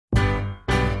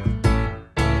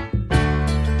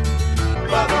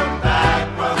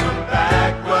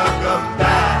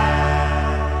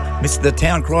Mr. The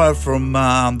Town Crier from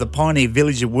the Pioneer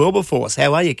Village of Wilberforce.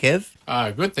 How are you, Kev?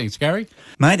 Good, thanks, Gary.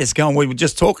 Mate, it's going. We were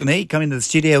just talking here, come into the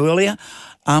studio earlier.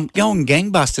 Going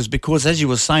gangbusters because, as you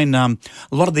were saying, a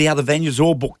lot of the other venues are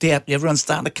all booked out. Everyone's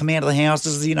starting to come out of the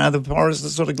houses, you know, the forests are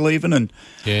sort of leaving and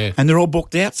they're all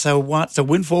booked out. So it's a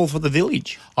windfall for the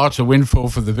village. Oh, it's a windfall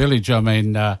for the village. I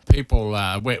mean, people,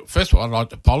 first of all, I'd like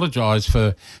to apologise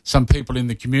for some people in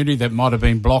the community that might have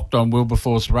been blocked on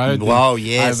Wilberforce Road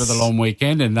over the long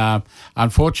weekend. And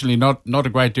unfortunately, not a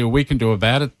great deal we can do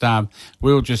about it.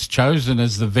 We were just chosen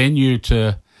as the venue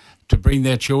to bring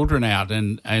their children out,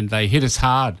 and they hit us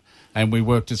hard, and we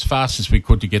worked as fast as we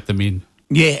could to get them in.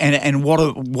 Yeah, and what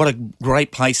a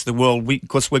great place in the world.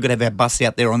 Because we're going to have our bus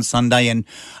out there on Sunday, and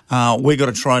we've got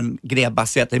to try and get our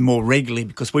bus out there more regularly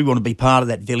because we want to be part of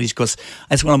that village, because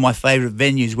that's one of my favourite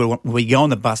venues where we go on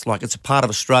the bus like it's a part of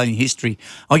Australian history.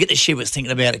 I get the shivers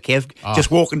thinking about it, Kev.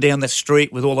 Just walking down the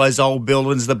street with all those old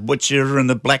buildings, the butcher and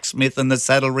the blacksmith and the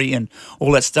saddlery and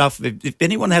all that stuff. If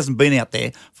anyone hasn't been out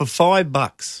there, for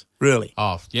 $5, really.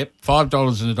 Oh, yep,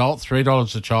 $5 an adult,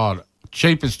 $3 a child.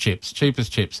 Cheap as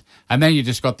chips. And then you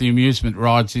just got the amusement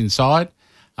rides inside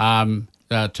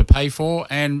to pay for,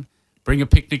 and bring a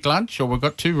picnic lunch, or we've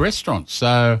got 2 restaurants.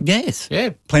 So yes,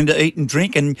 yeah, plenty to eat and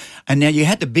drink. And now you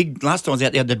had last time I was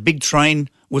out there, the big train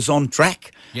was on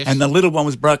track, and the little one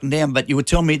was broken down, but you were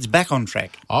telling me it's back on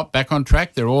track. Oh, back on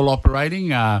track. They're all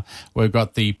operating. We've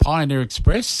got the Pioneer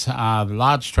Express, the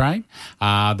large train,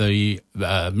 the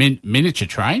miniature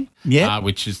train,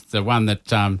 which is the one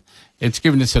that it's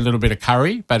given us a little bit of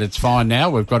curry, but it's fine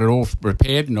now. We've got it all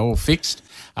repaired and all fixed.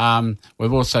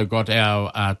 We've also got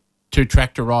our 2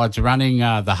 tractor rides running,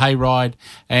 the hay ride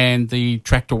and the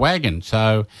tractor wagon.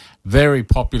 So very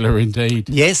popular indeed.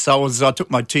 Yes, I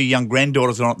took my 2 young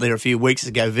granddaughters on it there a few weeks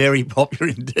ago. Very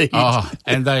popular indeed. Oh,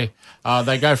 and they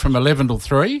go from 11 till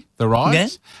 3, the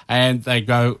rides, and they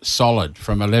go solid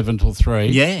from 11 till 3.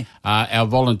 Yeah. Our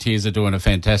volunteers are doing a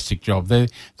fantastic job.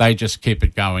 They just keep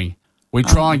it going. We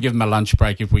try and give them a lunch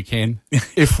break if we can,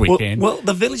 can. Well,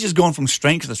 the village has gone from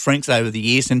strength to strength over the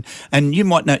years, and you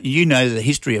might know, the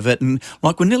history of it. And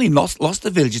like we nearly lost the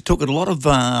village. It took a lot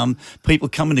of people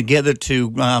coming together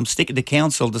to stick it to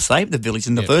council to save the village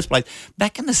in the first place.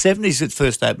 Back in the 70s it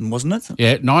first opened, wasn't it?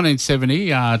 Yeah, 1970,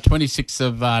 26th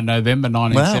of November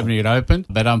 1970 it opened.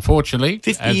 But unfortunately...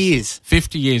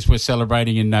 50 years we're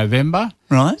celebrating in November.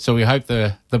 Right. So we hope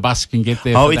the bus can get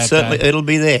there. It'll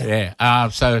be there. Yeah.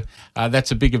 So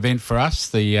that's a big event for us,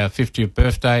 the 50th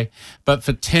birthday. But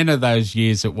for 10 of those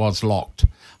years it was locked,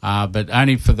 but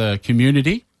only for the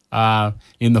community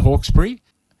in the Hawkesbury,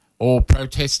 all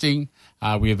protesting.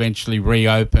 We eventually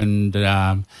reopened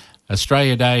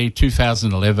Australia Day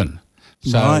 2011.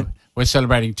 So we're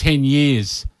celebrating 10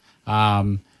 years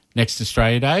next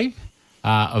Australia Day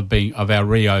of our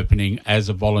reopening as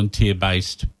a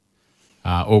volunteer-based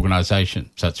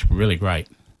organisation. So it's really great.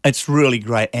 It's really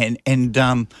great, and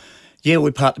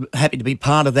we're happy to be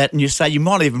part of that. And you say you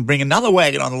might even bring another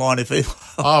wagon on the line if it...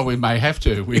 we may have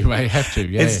to.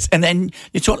 Yeah. And then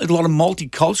you're talking a lot of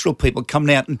multicultural people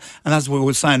coming out, and as we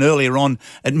were saying earlier on,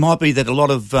 it might be that a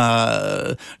lot of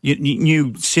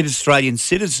new Australian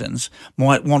citizens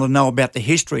might want to know about the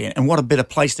history, and what a better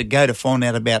place to go to find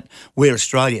out about where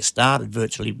Australia started,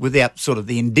 virtually, without sort of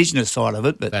the Indigenous side of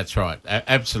it. But that's right.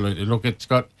 Absolutely. Look, it's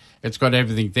got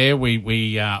everything there.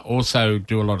 We also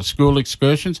do a lot of school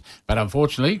excursions, but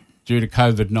unfortunately, due to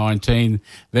COVID-19,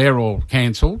 they're all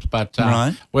cancelled. But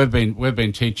we've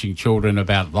been teaching children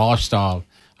about lifestyle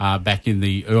back in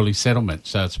the early settlement.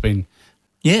 So it's been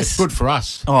it's good for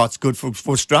us. Oh, it's good for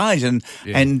Australians,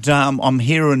 and I'm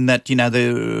hearing that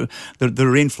the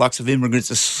influx of immigrants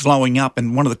is slowing up,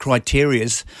 and one of the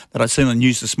criterias that I seen on the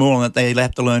news this morning that they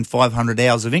have to learn 500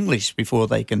 hours of English before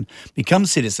they can become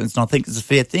citizens, and I think it's a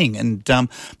fair thing. And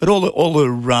but all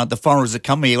the foreigners that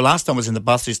come here. Last time I was in the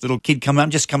bus, this little kid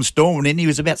come storming in. He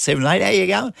was about 7 or 8. How you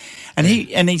going? And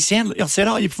he sounded. I said,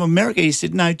 "Oh, you're from America?" He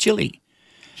said, "No, Chile."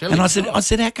 And I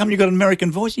said, how come you got an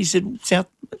American voice? He said,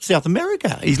 South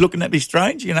America. He's looking at me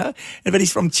strange, but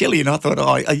he's from Chile. And I thought,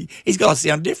 he's got to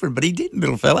sound different, but he didn't,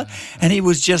 little fella. And he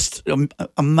was just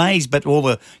amazed by all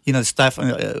the, stuff,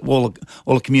 all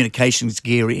the communications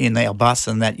gear in our bus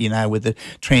and that, with the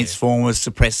transformers,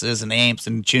 suppressors and amps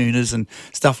and tuners and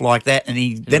stuff like that. And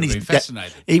he's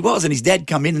fascinated. He was, and his dad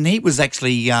come in, and he was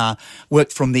actually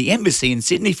worked from the embassy in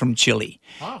Sydney from Chile.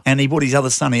 Oh. And he brought his other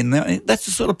son in. That's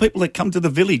the sort of people that come to the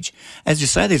village. As you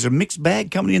say, there's a mixed bag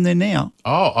coming in there now.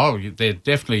 Oh, there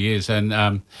definitely is.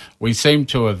 And we seem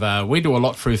to have, we do a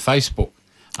lot through Facebook.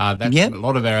 A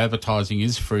lot of our advertising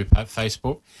is through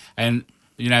Facebook. And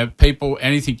people,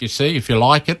 anything you see, if you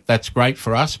like it, that's great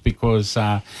for us because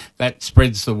that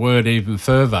spreads the word even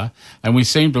further. And we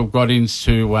seem to have got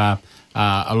into a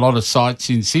lot of sites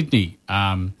in Sydney,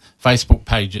 Facebook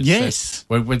pages. Yes.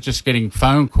 We're just getting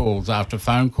phone calls after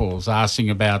phone calls asking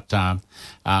about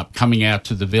coming out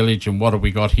to the village and what have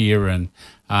we got here. And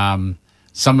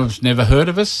some of us never heard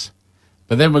of us.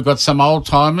 But then we've got some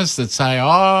old-timers that say,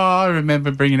 I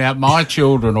remember bringing out my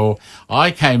children, or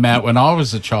I came out when I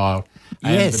was a child.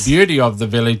 And Yes. the beauty of the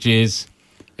village is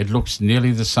it looks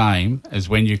nearly the same as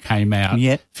when you came out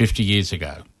 50 years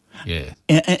ago. Yeah.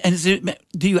 And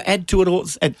do you add to it all?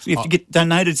 If you get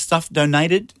donated?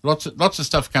 Lots of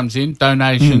stuff comes in,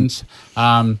 donations.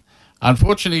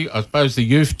 Unfortunately, I suppose the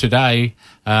youth today,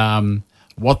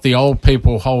 what the old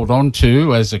people hold on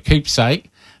to as a keepsake,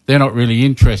 they're not really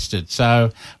interested. So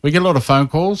we get a lot of phone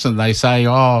calls and they say,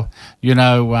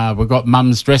 we've got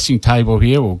mum's dressing table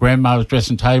here or grandma's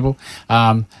dressing table.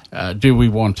 Do we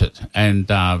want it? And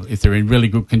if they're in really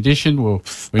good condition,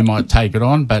 we might take it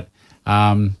on. But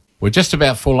we're just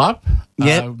about full up.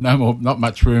 Not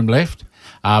much room left.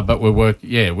 But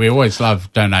we always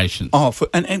love donations.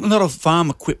 And a lot of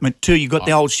farm equipment too. You've got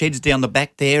the old sheds down the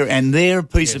back there, and they're a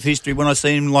piece of history. When I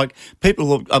see them, like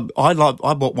people, I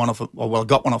bought one off. I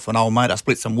got one off an old mate. I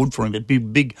split some wood for him. A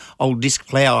big old disc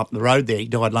plough up the road there. He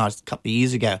died last couple of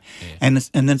years ago, and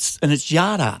it's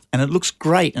yard art, and it looks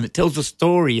great, and it tells a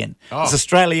story, and it's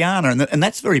Australiana, and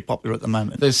that's very popular at the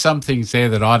moment. There's some things there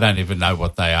that I don't even know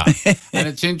what they are, and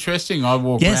it's interesting. I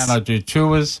walk around, I do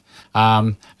tours,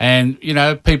 and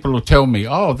people will tell me,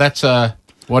 that's a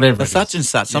whatever. Such and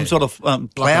such, some sort of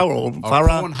flour or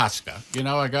furrow. Corn husker.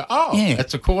 I go,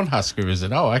 that's a corn husker, is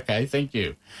it? Oh, okay, thank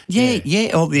you.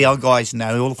 Yeah. All the old guys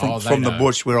know, all from the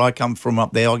bush where I come from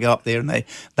up there. I go up there and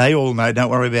they all know. Don't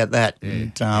worry about that. Yeah.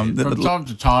 And, from time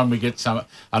to time, we get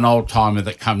an old timer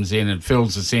that comes in and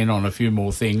fills us in on a few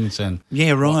more things and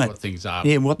what things are.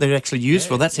 Yeah, what they're actually used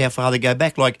for. That's how far they go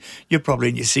back. Like you're probably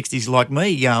in your 60s, like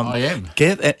me. I am.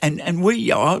 Kev, and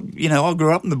we, I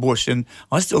grew up in the bush, and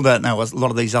I still don't know a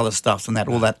lot of these other stuff and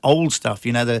all that old stuff.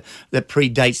 That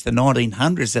predates the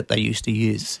 1900s that they used to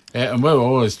use. Yeah, and we're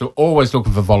always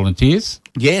looking for volunteers.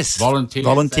 Yes, volunteers.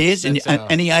 That's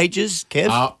any ages,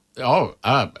 Kev?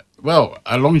 Well,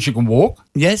 as long as you can walk.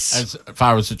 Yes. As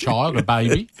far as a child, a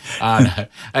baby,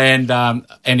 and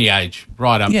any age,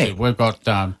 right up there. We've got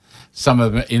some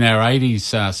of them in our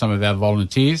 80s. Some of our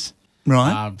volunteers.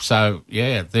 Right.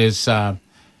 There's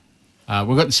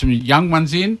we've got some young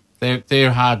ones in.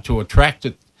 They're hard to attract.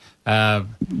 They have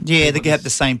the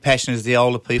same passion as the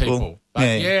older people.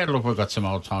 But look, we've got some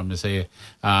old timers here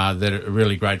that are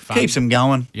really great fun. Keeps them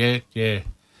going. Yeah.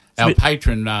 Our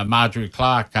patron, Marjorie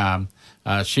Clark,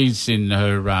 she's in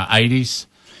her 80s,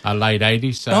 late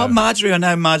 80s. So. Marjorie, I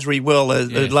know Marjorie well.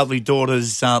 Her lovely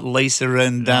daughters, Lisa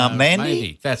and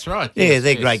Mandy. That's right. Yeah,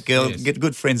 they're great girls,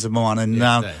 good friends of mine. And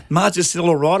Marjorie's still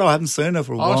all right. I haven't seen her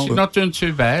for a while. She's not doing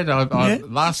too bad.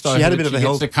 Last I heard, she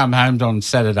gets to come home on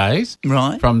Saturdays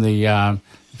from the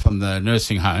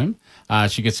nursing home.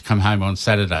 She gets to come home on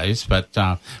Saturdays, but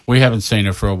we haven't seen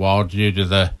her for a while due to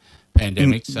the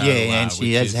pandemic. So, and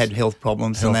she has had health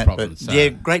problems.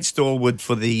 Great stalwart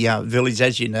for the village,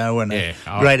 as you know, and a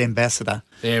great ambassador.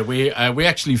 Yeah, we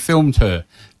actually filmed her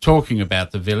talking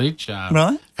about the village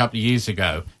a couple of years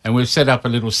ago, and we've set up a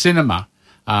little cinema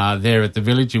there at the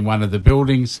village in one of the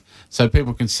buildings, so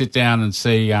people can sit down and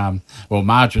see.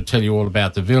 Marge will tell you all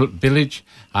about the village.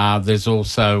 There's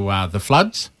also the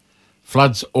floods.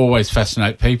 Floods always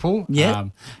fascinate people,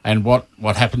 and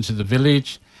what happened to the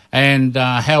village, and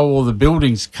how all the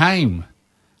buildings came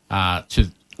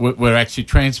were actually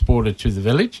transported to the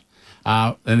village,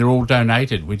 and they're all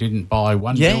donated. We didn't buy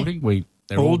one building;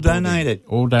 they're all donated.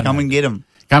 All donated. Come and get them.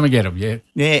 Come and get them, yeah.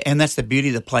 Yeah, and that's the beauty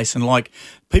of the place. And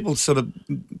people a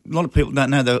lot of people don't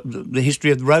know the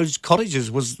history of Rose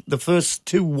Cottages. Was the first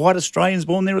two white Australians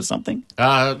born there or something?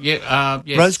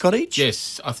 Yes. Rose Cottage?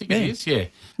 Yes, I think it is, yeah.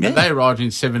 And they arrived in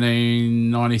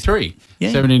 1793.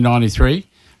 Yeah. 1793,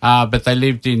 but they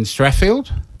lived in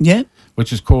Strathfield,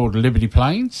 which is called Liberty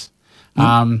Plains.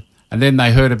 And then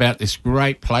they heard about this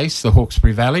great place, the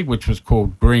Hawkesbury Valley, which was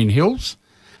called Green Hills,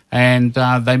 and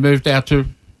they moved out to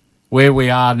where we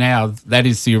are now. That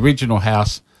is the original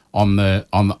house on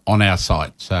our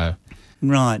site. So,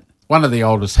 right, one of the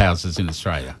oldest houses in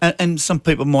Australia. And some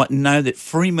people might know that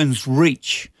Freeman's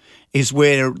Reach is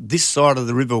where this side of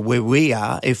the river where we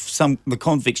are. If the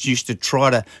convicts used to try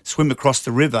to swim across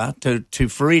the river to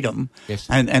freedom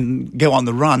and go on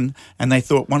the run, and they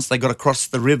thought once they got across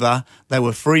the river they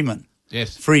were freemen.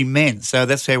 Yes, free men. So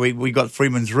that's how we got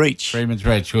Freeman's Reach. Freeman's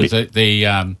Reach was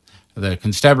the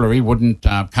constabulary wouldn't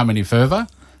come any further,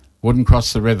 wouldn't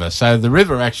cross the river. So the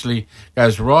river actually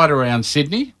goes right around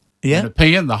Sydney,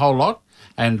 Nepean, the whole lot,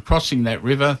 and crossing that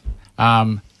river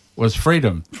was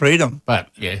freedom. Freedom. But,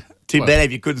 yeah. Too bad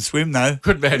if you couldn't swim, though.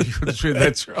 Good bad you couldn't swim,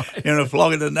 that's right. You're in a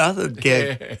flog into nothing,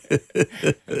 Kev.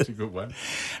 Yeah. That's a good one.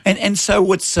 And so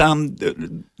what's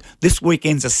this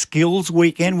weekend's a skills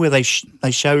weekend where they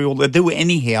show you all they do it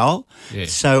anyhow. Yeah.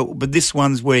 So, but this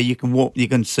one's where you can walk, you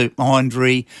can shoot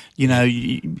hindery,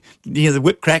 the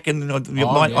whip cracking.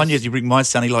 I usually bring my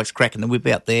son; he likes cracking the whip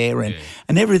out there, and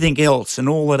everything else, and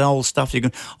all that old stuff.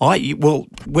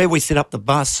 Where we set up the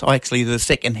bus, the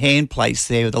second hand place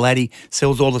there, the laddie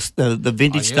sells all the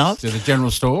vintage stuff. To the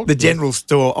general store. The general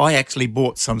store. I actually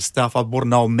bought some stuff. I bought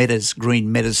an old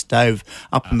green Meadows stove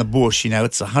up in the bush.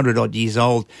 It's 100 odd years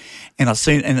old, and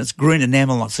it's green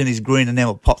enamel. I've seen his green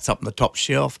enamel pops up on the top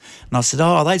shelf, and I said, "Oh,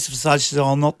 are they for sale?" She said,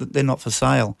 "Oh, they're not for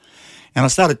sale." And I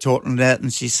started talking to that,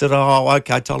 and she said, "Oh,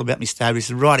 okay." I told her about my stove. He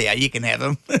said, "Rightio, you can have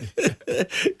them,"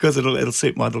 because it'll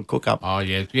suit my little cook up. Oh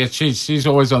yeah. She's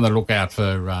always on the lookout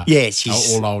for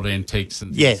all old antiques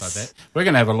and things like that. We're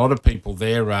going to have a lot of people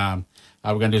there. We're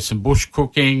going to do some bush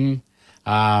cooking,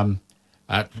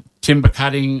 timber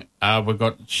cutting. We've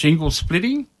got shingle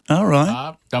splitting. All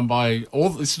right.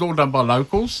 This is all done by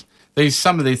locals.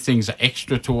 Some of these things are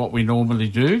extra to what we normally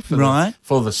do for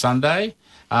the Sunday.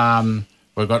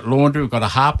 We've got laundry. We've got a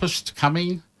harpist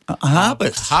coming. A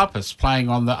harpist? Harpist playing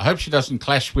on I hope she doesn't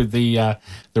clash with the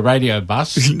radio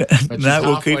bus. No,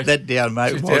 we'll keep that down,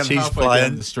 mate, while she's playing.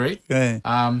 Down the street. Yeah.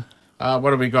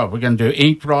 What have we got? We're going to do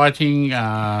ink writing.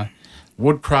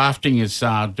 Wood crafting is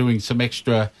doing some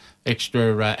extra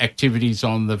activities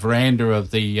on the veranda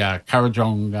of the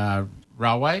Currajong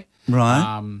Railway.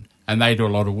 Right. And they do a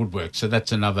lot of woodwork. So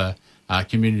that's another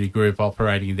community group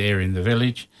operating there in the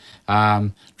village.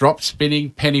 Drop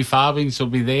spinning, penny farthings will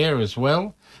be there as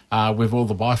well, with all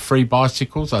the free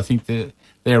bicycles. I think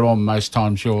they're on most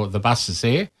times the bus is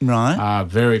there. Right.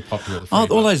 Very popular. All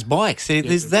those bikes.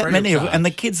 There's that many of them, and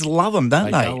the kids love them,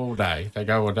 don't they? They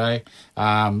go all day.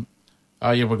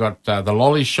 We've got the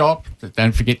lolly shop.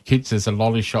 Don't forget, kids, there's a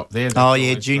lolly shop there.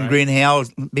 June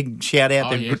Greenhouse. Big shout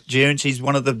out to June. She's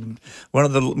one of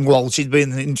the. She's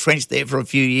been entrenched there for a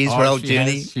few years.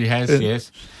 She has,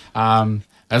 yes.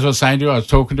 As I was saying to you, I was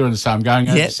talking to her and so I'm going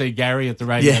over to see Garry at the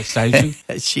radio station.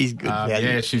 She's good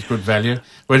value. She's good value.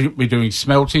 We're doing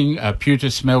smelting, pewter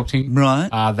smelting. Right.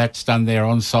 That's done there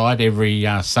on site every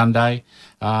Sunday.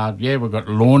 We've got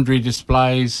laundry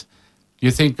displays.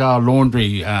 You think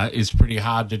laundry is pretty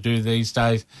hard to do these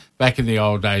days? Back in the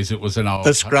old days, it was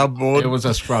the scrub board. It was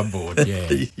a scrub board,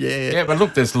 yeah. Yeah, but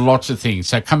look, there's lots of things.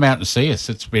 So come out and see us.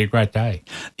 It'll be a great day.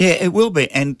 Yeah, it will be.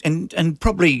 And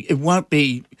probably it won't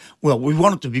be, we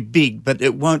want it to be big, but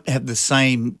it won't have the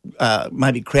same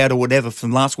maybe crowd or whatever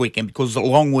from last weekend because it's a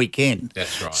long weekend.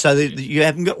 That's right. So you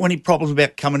haven't got any problems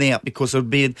about coming out because it'll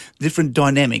be different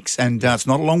dynamics. And it's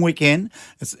not a long weekend,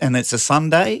 and it's a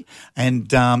Sunday.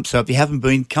 And so if you haven't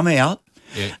been, come out.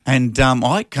 Yeah. And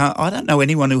I don't know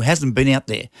anyone who hasn't been out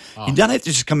there. You don't have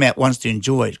to just come out once to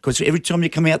enjoy it because every time you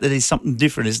come out there, there's something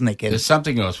different, isn't there, Ken? There's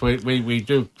something else. We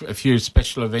do a few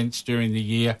special events during the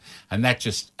year, and that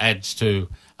just adds to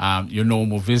your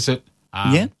normal visit.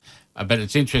 But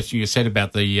it's interesting you said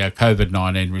about the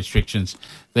COVID-19 restrictions.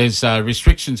 There's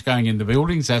restrictions going in the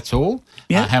buildings, that's all,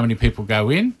 how many people go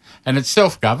in, and it's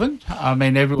self-governed. I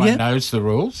mean, everyone knows the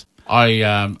rules.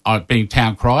 I being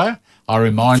town crier, I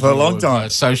remind for a long of time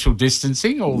social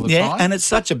distancing all the time. Yeah, and it's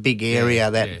such a big area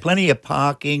plenty of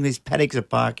parking. There's paddocks of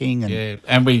parking,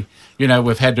 and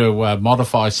we've had to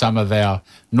modify some of our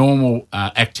normal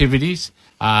activities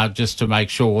just to make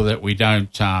sure that we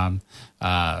don't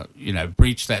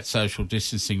breach that social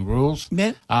distancing rules.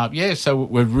 So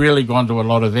we've really gone to a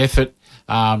lot of effort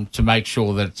to make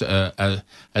sure that it's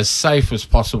as safe as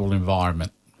possible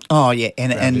environment. Oh, yeah,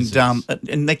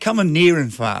 and they're coming near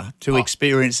and far to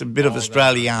experience a bit of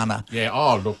Australiana.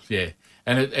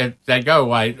 And they go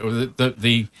away.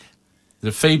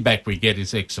 The feedback we get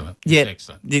is excellent.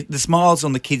 Excellent. The smiles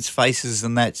on the kids' faces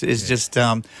and that is just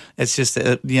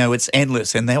it's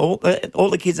endless, and they all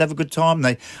the kids have a good time.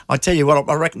 I tell you what,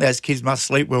 I reckon those kids must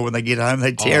sleep well when they get home.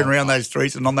 They're tearing around those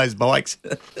streets and on those bikes.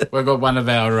 We've got one of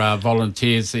our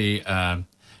volunteers.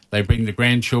 They bring the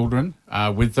grandchildren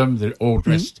with them. They're all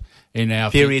dressed in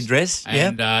our period dress.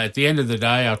 And at the end of the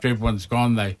day, after everyone's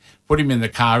gone, they put him in the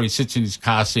car. He sits in his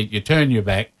car seat. You turn your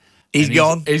back. He's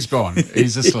gone. He's gone.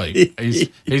 He's asleep.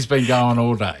 He's been going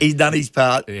all day. He's done his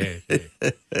part. Yeah.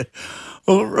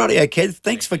 Well, rightio, Kev.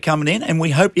 Thanks for coming in, and we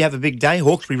hope you have a big day.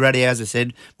 Hawkesbury Radio, as I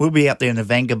said, we'll be out there in the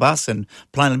Vanga bus and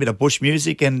playing a bit of bush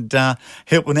music and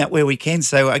helping out where we can.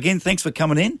 So, again, thanks for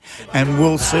coming in, and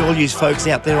we'll see all you folks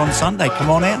out there on Sunday. Come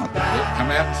on out.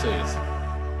 Come out and see us.